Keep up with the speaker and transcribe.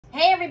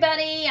Hey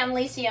everybody, I'm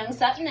Lisa Young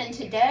Sutton, and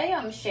today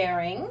I'm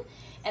sharing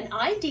an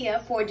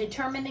idea for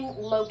determining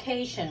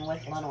location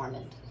with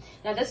Lenormand.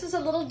 Now this is a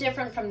little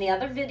different from the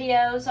other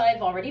videos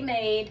I've already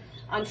made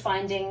on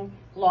finding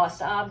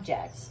lost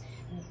objects.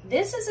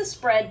 This is a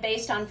spread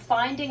based on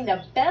finding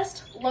the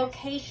best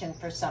location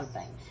for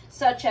something,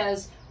 such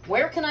as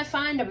where can I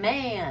find a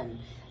man?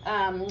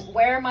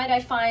 Where might I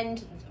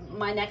find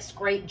my next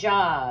great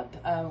job?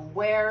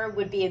 Where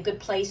would be a good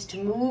place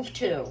to move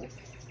to?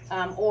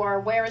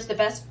 Or where is the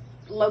best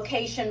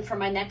location for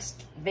my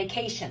next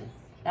vacation?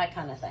 That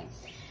kind of thing.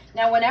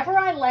 Now, whenever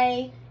I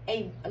lay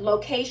a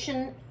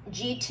location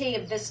GT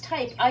of this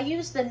type, I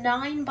use the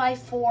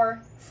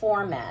 9x4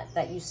 format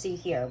that you see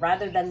here,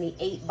 rather than the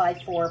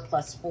 8x4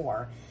 plus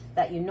 4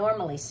 that you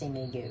normally see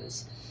me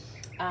use.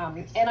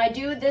 And I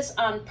do this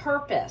on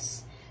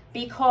purpose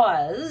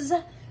because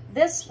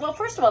this, well,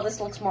 first of all,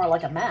 this looks more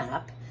like a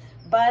map,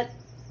 but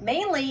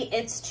mainly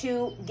it's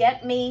to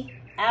get me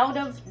out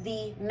of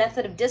the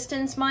method of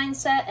distance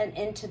mindset and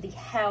into the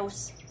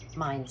house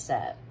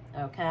mindset,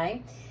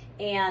 okay?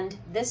 And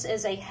this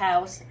is a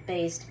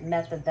house-based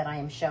method that I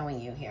am showing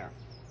you here.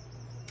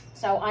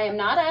 So I am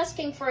not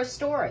asking for a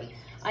story.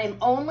 I am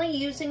only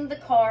using the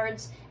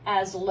cards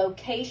as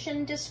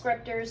location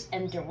descriptors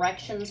and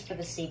directions for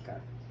the seeker,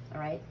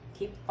 all right?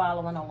 Keep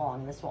following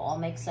along. This will all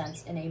make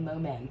sense in a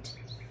moment.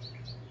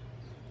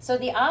 So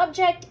the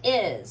object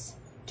is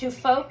to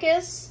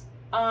focus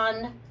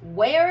on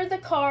where the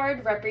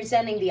card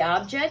representing the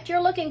object you're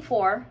looking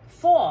for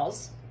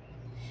falls.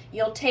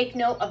 You'll take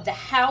note of the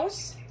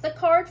house the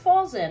card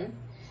falls in,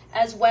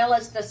 as well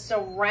as the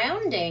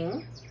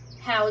surrounding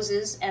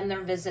houses and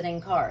their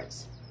visiting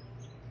cards.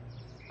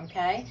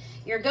 Okay?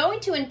 You're going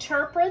to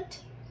interpret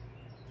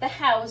the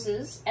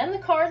houses and the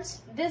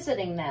cards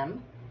visiting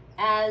them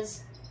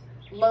as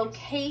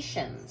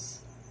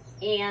locations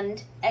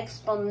and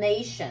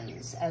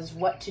explanations as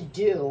what to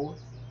do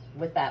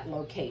with that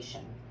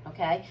location.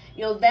 Okay?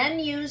 You'll then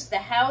use the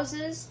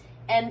houses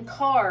and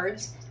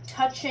cards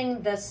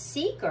touching the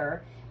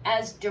seeker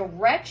as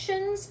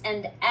directions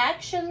and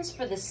actions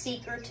for the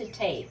seeker to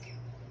take.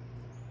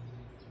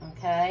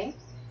 Okay?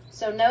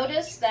 So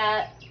notice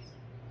that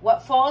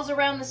what falls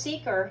around the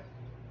seeker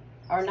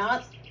are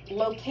not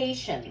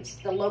locations.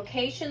 The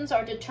locations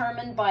are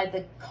determined by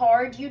the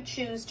card you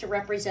choose to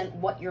represent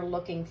what you're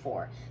looking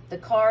for. The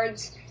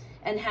cards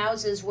and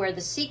houses where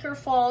the seeker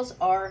falls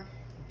are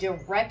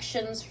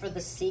directions for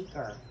the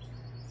seeker.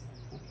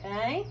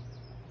 Okay?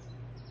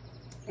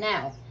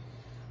 Now,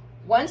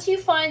 once you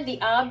find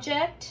the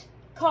object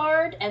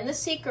card and the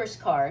seeker's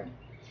card,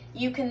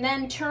 you can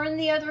then turn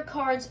the other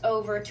cards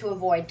over to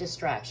avoid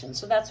distraction.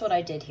 So that's what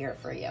I did here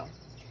for you.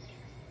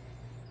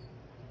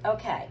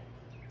 Okay.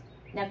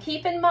 Now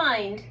keep in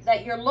mind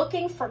that you're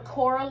looking for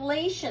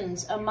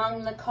correlations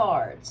among the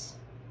cards.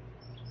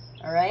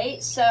 All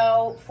right?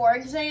 So, for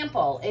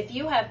example, if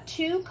you have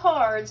two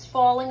cards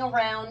falling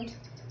around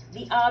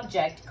the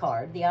object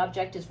card, the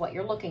object is what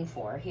you're looking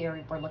for.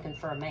 Here we're looking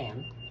for a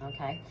man,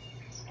 okay?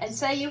 And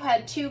say you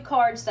had two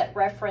cards that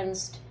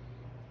referenced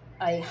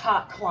a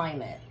hot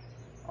climate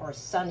or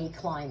sunny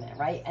climate,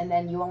 right? And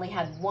then you only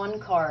had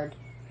one card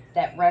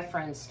that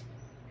referenced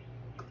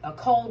a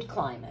cold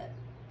climate.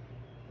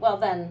 Well,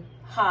 then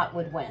hot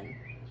would win,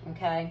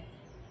 okay?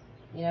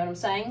 You know what I'm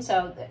saying?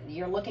 So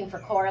you're looking for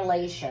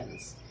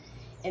correlations.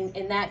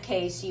 In that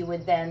case, you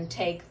would then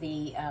take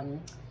the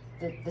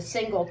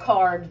single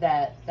card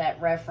that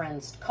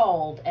referenced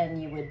cold,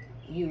 and you would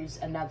use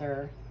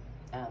another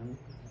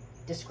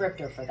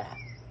descriptor for that.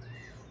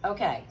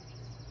 Okay.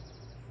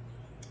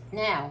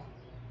 Now,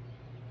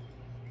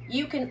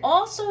 you can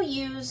also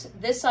use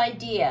this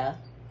idea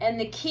and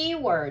the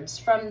keywords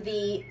from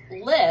the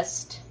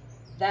list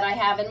that I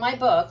have in my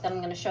book that I'm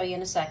going to show you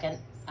in a second,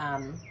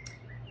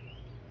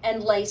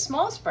 and lay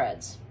small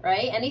spreads,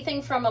 right?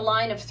 Anything from a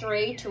line of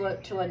 3 to a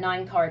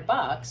 9-card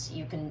box,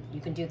 you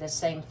can do the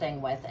same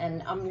thing with.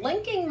 And I'm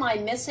linking my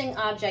missing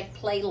object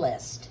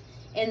playlist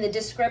in the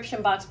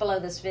description box below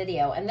this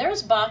video, and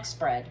there's box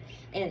spread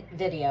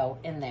video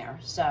in there.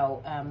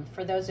 So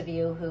for those of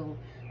you who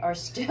are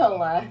still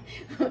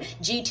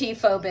GT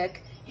phobic,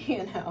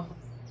 you know,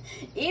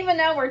 even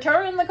though we're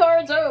turning the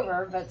cards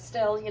over, but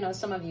still, you know,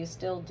 some of you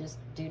still just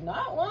do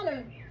not want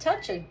to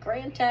touch a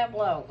grand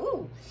tableau.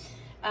 Ooh.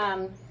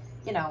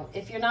 You know,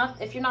 if you're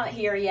not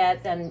here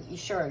yet, then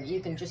you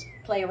can just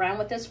play around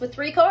with this with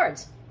 3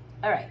 cards.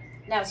 All right.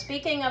 Now,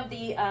 speaking of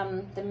the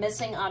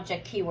missing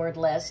object keyword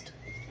list,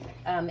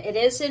 it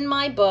is in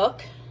my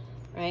book,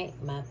 right?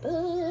 My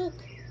book.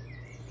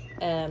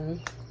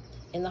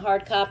 In the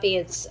hard copy,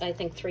 it's, I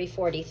think,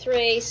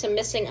 343, some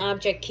missing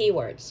object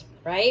keywords,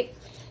 right?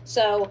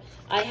 So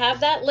I have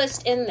that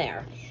list in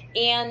there.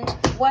 And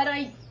what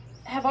I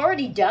have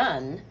already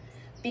done,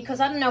 because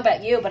I don't know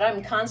about you, but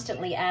I'm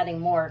constantly adding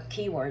more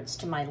keywords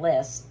to my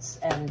lists,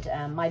 and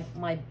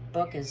my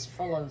book is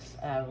full of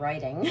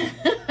writing.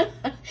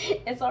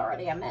 It's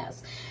already a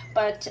mess.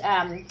 But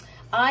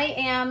I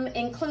am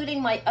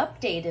including my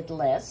updated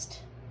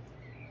list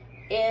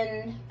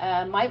in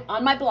on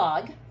my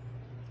blog,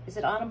 is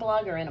it on a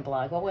blog or in a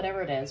blog? Well,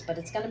 whatever it is, but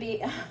it's going to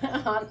be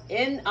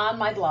on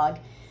my blog,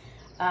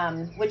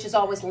 which is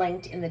always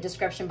linked in the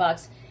description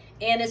box.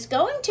 And it's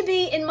going to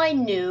be in my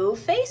new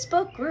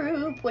Facebook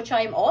group, which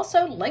I'm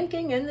also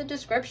linking in the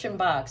description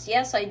box.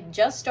 Yes, I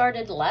just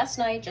started last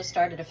night, a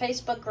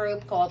Facebook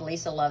group called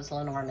Lisa Loves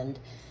Lenormand,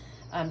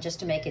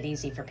 just to make it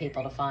easy for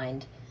people to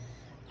find.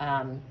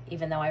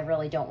 Even though I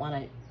really don't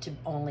want it to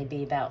only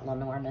be about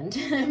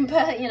Lenormand.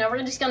 But, you know,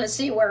 we're just going to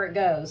see where it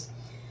goes.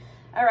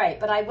 All right,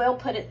 but I will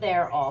put it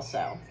there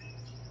also.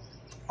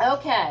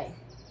 Okay,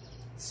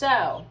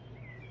 so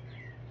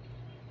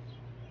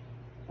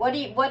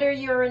what are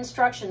your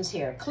instructions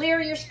here?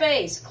 Clear your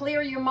space,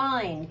 clear your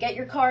mind, get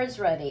your cards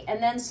ready,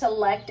 and then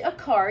select a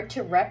card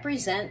to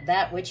represent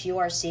that which you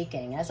are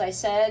seeking. As I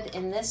said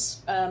in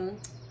this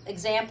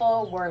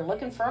example, we're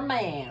looking for a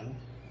man,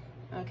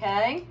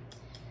 okay?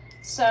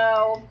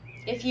 So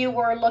if you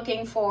were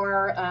looking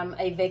for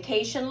a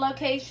vacation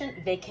location,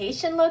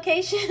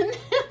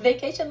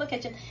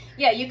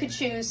 yeah, you could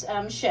choose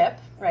ship,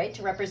 right,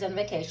 to represent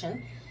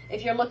vacation.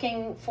 If you're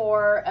looking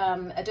for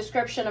a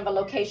description of a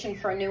location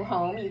for a new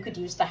home, you could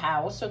use the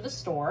house or the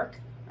stork,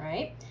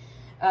 right?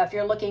 If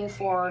you're looking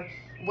for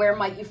where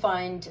might you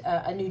find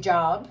a new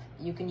job,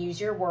 you can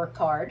use your work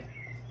card,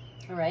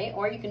 all right?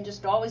 Or you can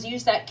just always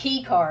use that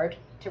key card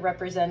to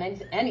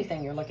represent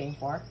anything you're looking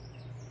for.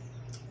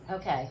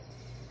 Okay.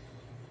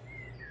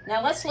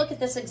 Now let's look at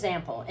this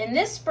example. In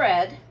this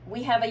spread,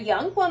 we have a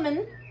young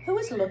woman who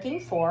is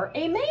looking for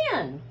a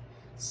man.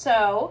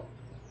 So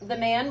the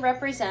man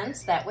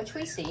represents that which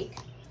we seek,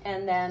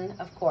 and then,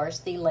 of course,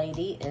 the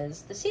lady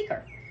is the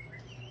seeker.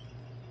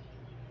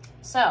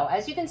 So,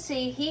 as you can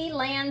see, he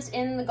lands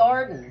in the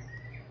garden,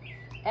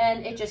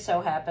 and it just so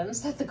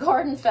happens that the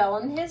garden fell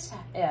in his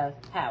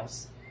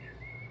house.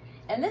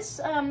 And this,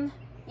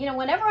 you know,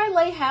 whenever I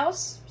lay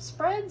house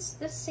spreads,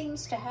 this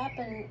seems to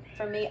happen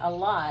for me a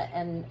lot,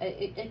 and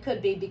it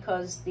could be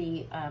because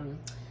the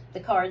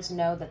cards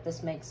know that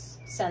this makes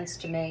sense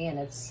to me, and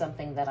it's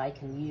something that I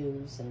can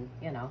use, and,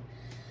 you know.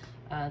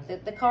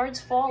 The cards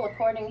fall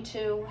according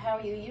to how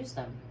you use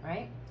them,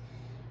 right?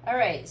 All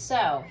right,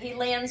 so he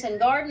lands in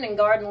garden, and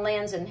garden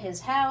lands in his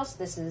house.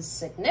 This is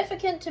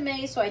significant to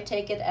me, so I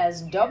take it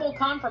as double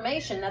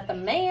confirmation that the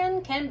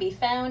man can be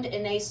found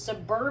in a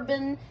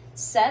suburban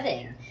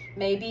setting.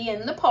 Maybe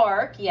in the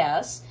park,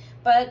 yes,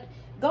 but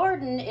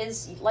garden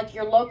is like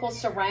your local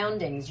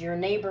surroundings, your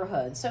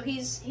neighborhood. So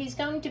he's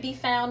going to be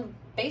found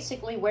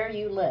basically where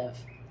you live,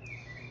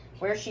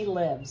 where she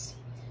lives,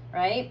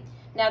 right?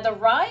 Now the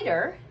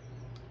rider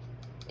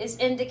is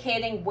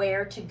indicating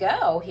where to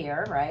go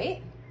here,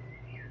 right?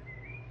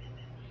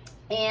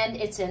 And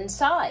it's in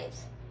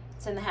Scythe.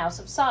 It's in the house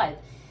of Scythe,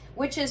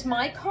 which is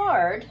my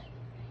card.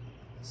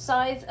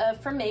 Scythe,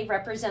 for me,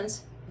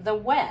 represents the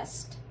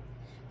west,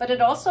 but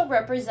it also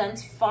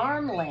represents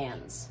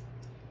farmlands.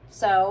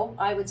 So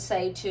I would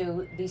say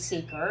to the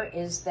seeker,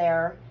 is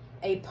there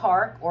a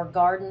park or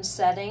garden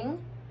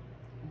setting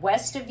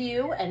west of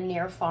you and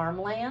near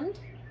farmland?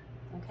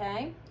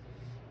 Okay.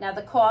 Now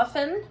the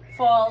coffin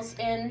falls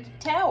in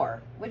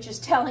tower, which is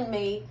telling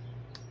me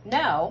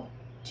no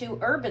to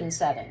urban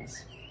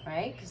settings,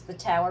 right? Because the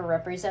tower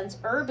represents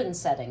urban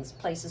settings,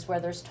 places where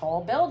there's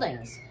tall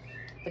buildings.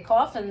 The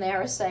coffin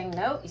there is saying,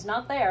 no, he's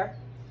not there,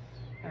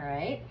 all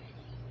right?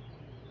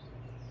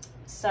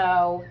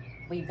 So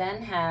we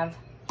then have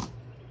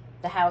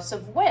the house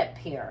of whip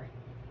here,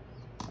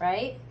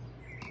 right?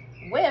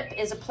 Whip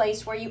is a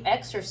place where you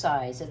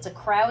exercise. It's a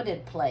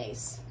crowded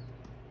place,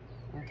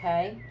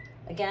 okay?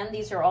 Again,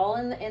 these are all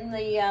in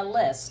the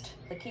list,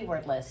 the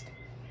keyword list.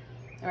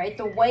 All right,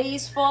 the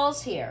ways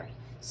falls here.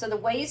 So the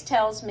ways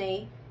tells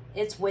me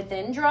it's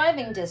within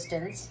driving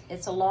distance,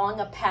 it's along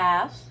a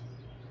path,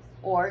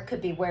 or it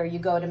could be where you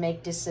go to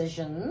make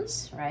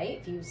decisions, right?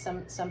 If you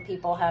some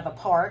people have a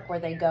park where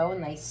they go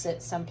and they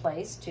sit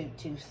someplace to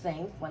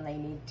think when they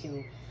need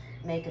to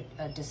make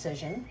a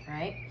decision,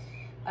 right?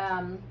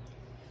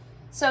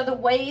 So the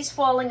ways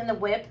falling in the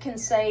whip can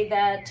say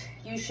that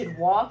you should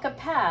walk a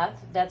path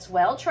that's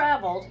well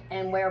traveled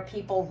and where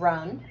people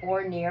run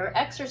or near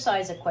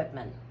exercise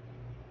equipment,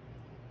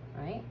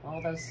 right?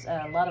 All those,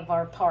 a lot of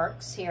our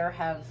parks here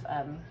have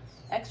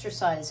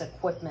exercise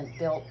equipment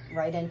built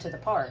right into the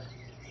park.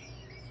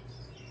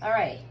 All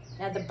right,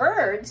 now the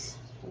birds,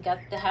 we got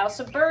the house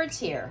of birds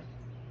here,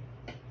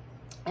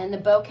 and the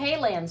bouquet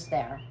lands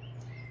there.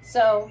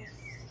 So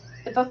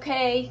the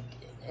bouquet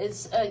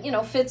is, you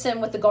know, fits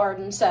in with the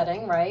garden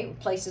setting, right?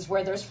 Places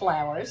where there's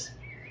flowers.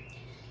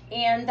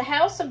 And the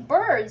house of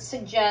birds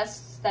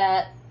suggests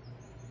that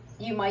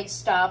you might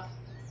stop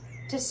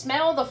to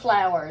smell the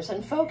flowers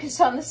and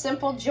focus on the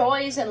simple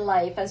joys in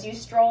life as you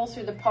stroll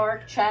through the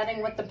park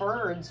chatting with the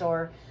birds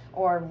or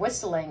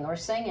whistling or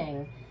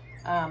singing.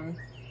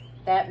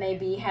 That may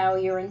be how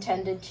you're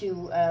intended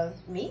to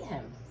meet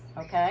him,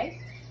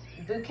 okay?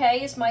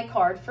 Bouquet is my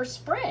card for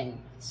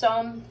spring. So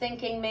I'm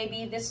thinking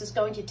maybe this is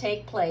going to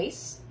take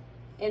place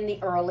in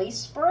the early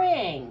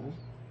spring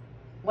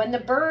when the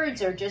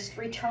birds are just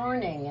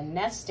returning and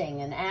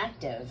nesting and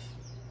active,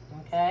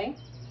 okay?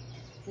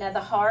 Now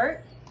the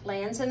heart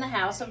lands in the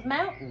house of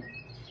mountain.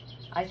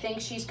 I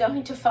think she's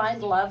going to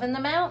find love in the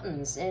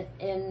mountains,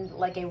 in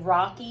like a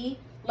rocky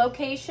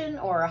location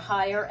or a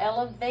higher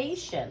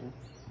elevation.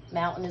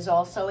 Mountain is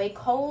also a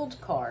cold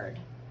card,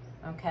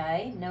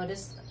 okay?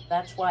 Notice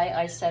that's why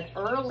I said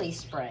early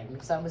spring,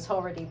 because I was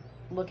already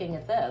looking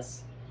at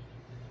this,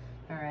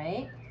 all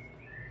right?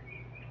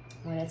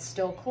 When it's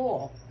still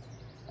cool,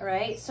 all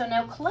right? So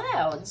now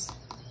clouds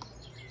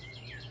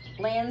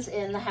lands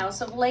in the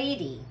house of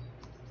lady,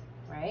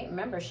 right?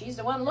 Remember, she's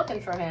the one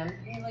looking for him.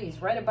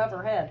 He's right above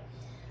her head.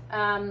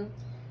 And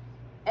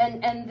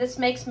this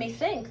makes me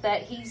think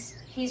that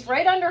he's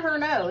right under her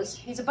nose.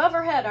 He's above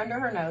her head, under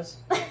her nose.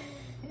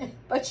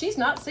 But she's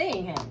not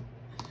seeing him,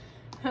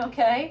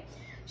 okay?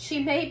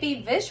 She may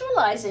be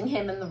visualizing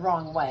him in the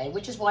wrong way,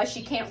 which is why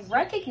she can't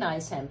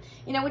recognize him,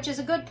 you know, which is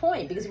a good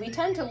point, because we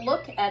tend to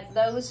look at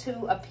those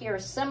who appear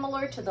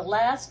similar to the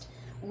last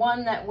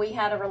one that we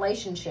had a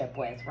relationship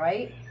with,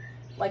 right?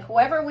 Like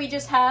whoever we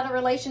just had a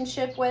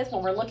relationship with,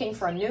 when we're looking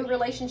for a new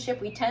relationship,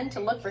 we tend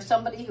to look for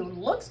somebody who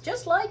looks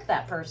just like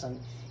that person,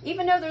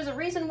 even though there's a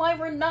reason why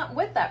we're not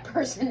with that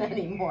person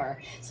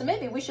anymore. So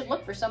maybe we should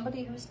look for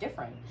somebody who's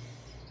different.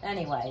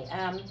 Anyway,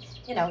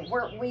 you know,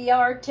 we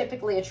are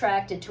typically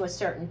attracted to a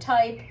certain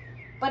type,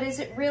 but is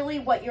it really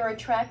what you're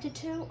attracted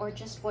to or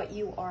just what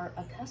you are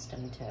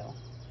accustomed to?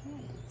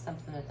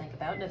 Something to think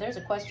about. Now, there's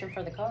a question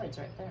for the cards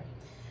right there.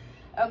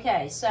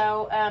 Okay,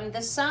 so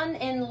the sun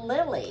in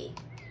Lily.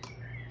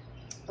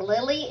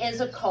 Lily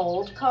is a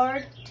cold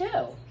card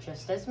too,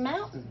 just as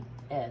mountain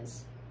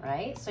is,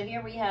 right? So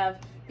here we have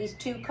these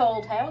two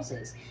cold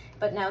houses,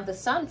 but now the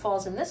sun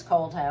falls in this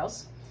cold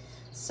house,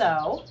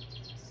 so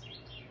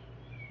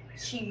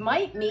she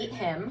might meet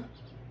him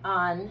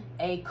on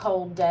a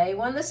cold day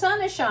when the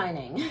sun is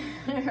shining,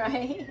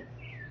 right?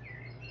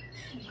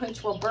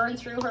 Which will burn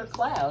through her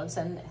clouds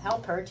and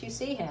help her to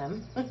see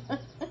him.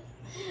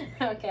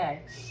 Okay.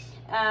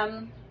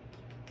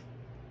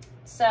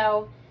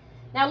 So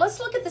now let's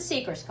look at the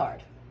Seeker's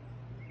card.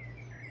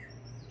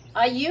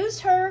 I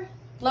used her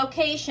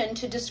location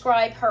to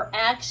describe her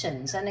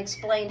actions and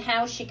explain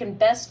how she can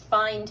best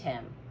find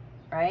him,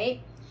 right?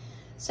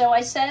 So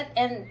I set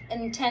an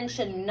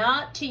intention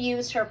not to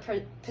use her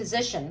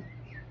position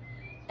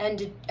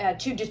and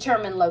to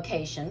determine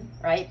location,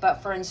 right?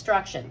 But for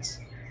instructions,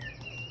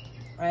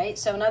 right?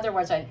 So in other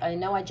words, I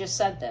know I just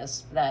said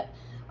this, that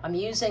I'm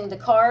using the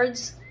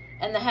cards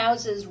and the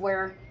houses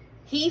where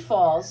he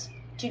falls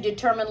to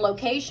determine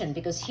location,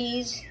 because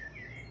he's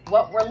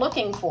what we're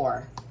looking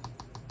for,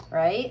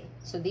 right?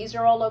 So these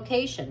are all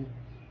location,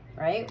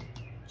 right?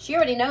 She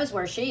already knows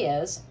where she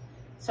is.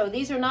 So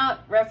these are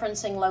not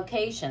referencing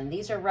location.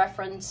 These are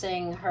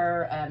referencing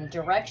her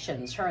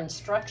directions, her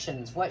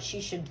instructions, what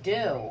she should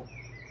do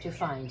to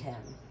find him,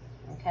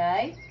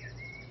 okay?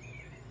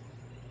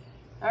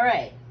 All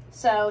right,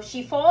 so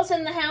she falls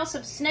in the house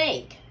of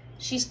snake.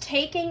 She's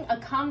taking a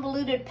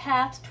convoluted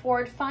path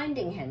toward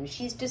finding him.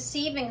 She's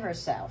deceiving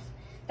herself.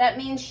 That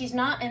means she's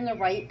not in the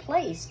right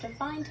place to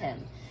find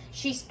him.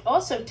 She's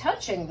also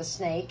touching the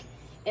snake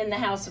in the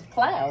house of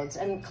clouds,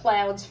 and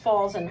clouds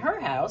falls in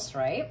her house,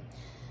 right?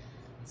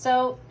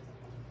 So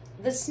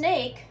the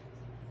snake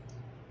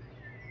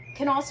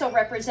can also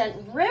represent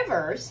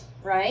rivers,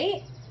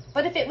 right?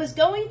 But if it was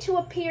going to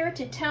appear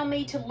to tell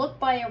me to look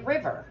by a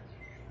river,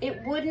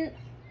 it wouldn't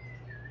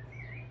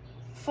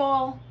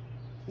fall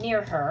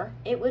near her,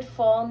 it would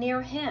fall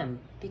near him,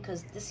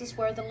 because this is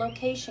where the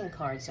location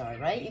cards are,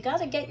 right? You got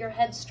to get your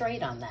head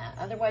straight on that.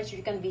 Otherwise,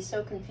 you're going to be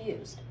so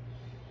confused,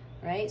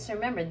 right? So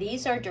remember,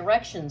 these are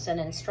directions and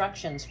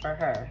instructions for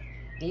her.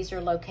 These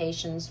are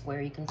locations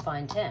where you can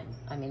find him.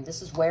 I mean,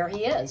 this is where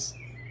he is.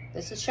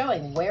 This is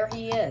showing where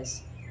he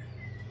is,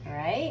 all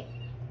right?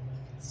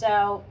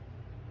 So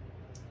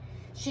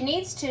she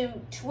needs to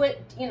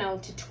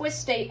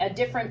twist a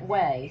different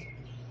way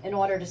in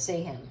order to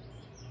see him,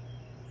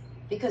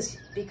 because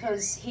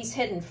he's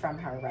hidden from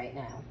her right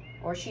now,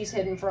 or she's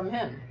hidden from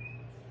him.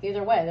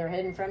 Either way, they're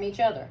hidden from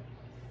each other,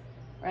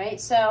 right?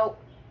 So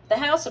the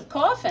house of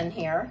coffin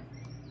here,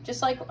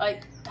 just like I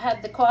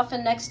had the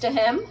coffin next to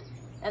him,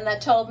 and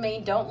that told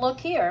me, don't look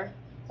here.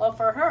 Well,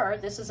 for her,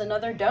 this is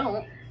another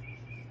don't.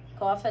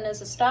 Coffin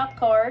is a stop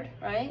card,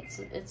 right?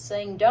 It's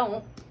saying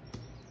don't.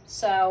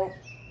 So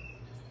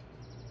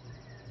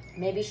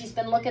maybe she's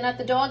been looking at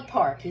the dog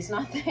park. He's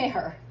not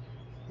there,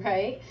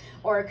 right?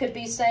 Or it could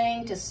be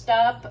saying to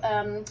stop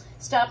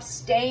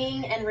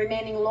staying and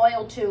remaining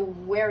loyal to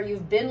where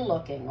you've been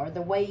looking or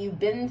the way you've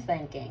been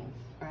thinking,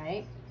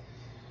 right?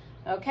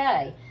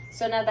 Okay,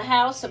 so now the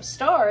house of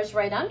stars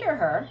right under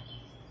her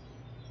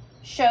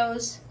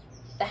shows,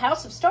 the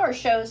house of stars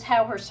shows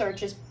how her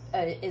search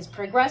is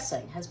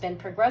progressing, has been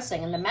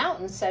progressing, and the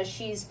mountain says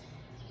she's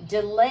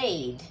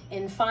delayed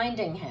in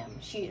finding him.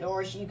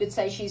 Or you could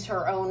say she's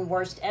her own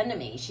worst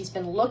enemy. She's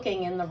been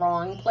looking in the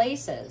wrong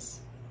places,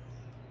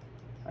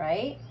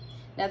 right?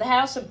 Now the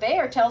house of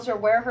bear tells her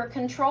where her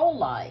control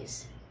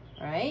lies,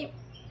 right?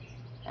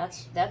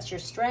 That's your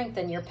strength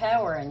and your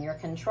power and your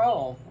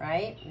control,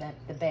 right?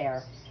 The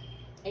bear.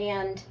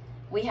 And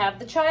we have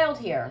the child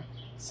here.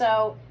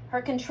 So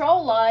Her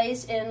control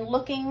lies in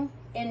looking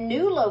in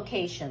new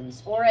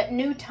locations or at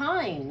new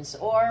times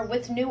or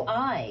with new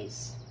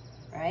eyes,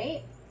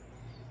 right?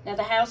 Now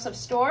the House of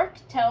Stork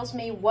tells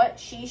me what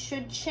she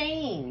should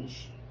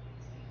change.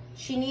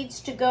 She needs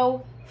to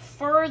go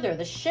further.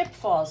 The ship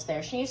falls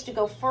there. She needs to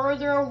go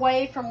further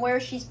away from where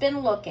she's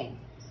been looking.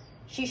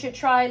 She should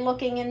try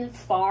looking in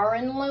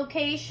foreign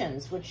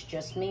locations, which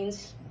just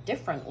means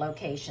different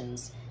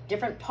locations,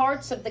 different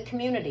parts of the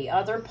community,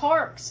 other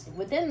parks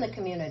within the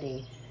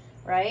community,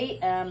 right?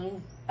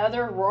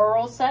 Other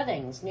rural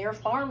settings, near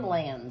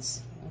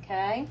farmlands,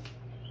 okay?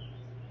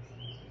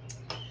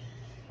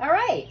 All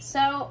right,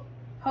 so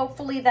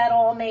hopefully that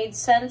all made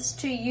sense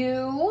to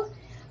you.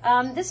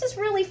 This is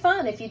really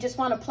fun if you just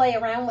want to play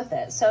around with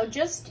it. So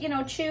just, you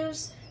know,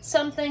 choose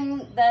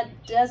something that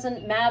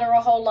doesn't matter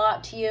a whole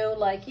lot to you.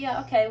 Like,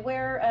 yeah, okay,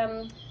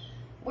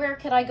 where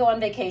could I go on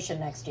vacation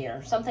next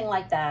year? Something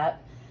like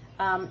that.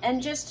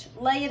 And just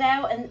lay it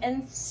out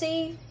and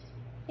see,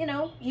 you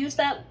know, use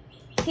that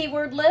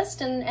keyword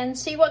list and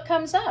see what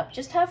comes up.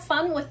 Just have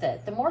fun with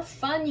it. The more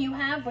fun you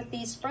have with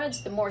these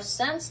spreads, the more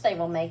sense they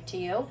will make to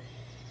you.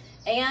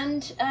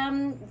 And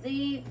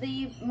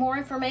the more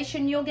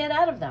information you'll get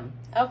out of them.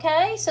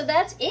 Okay, so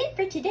that's it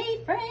for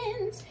today,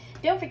 friends.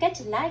 Don't forget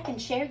to like and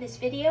share this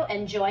video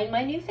and join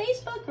my new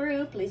Facebook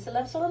group, Lisa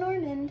Loves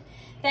Lenormand.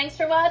 Thanks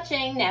for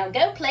watching. Now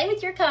go play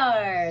with your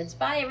cards.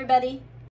 Bye, everybody.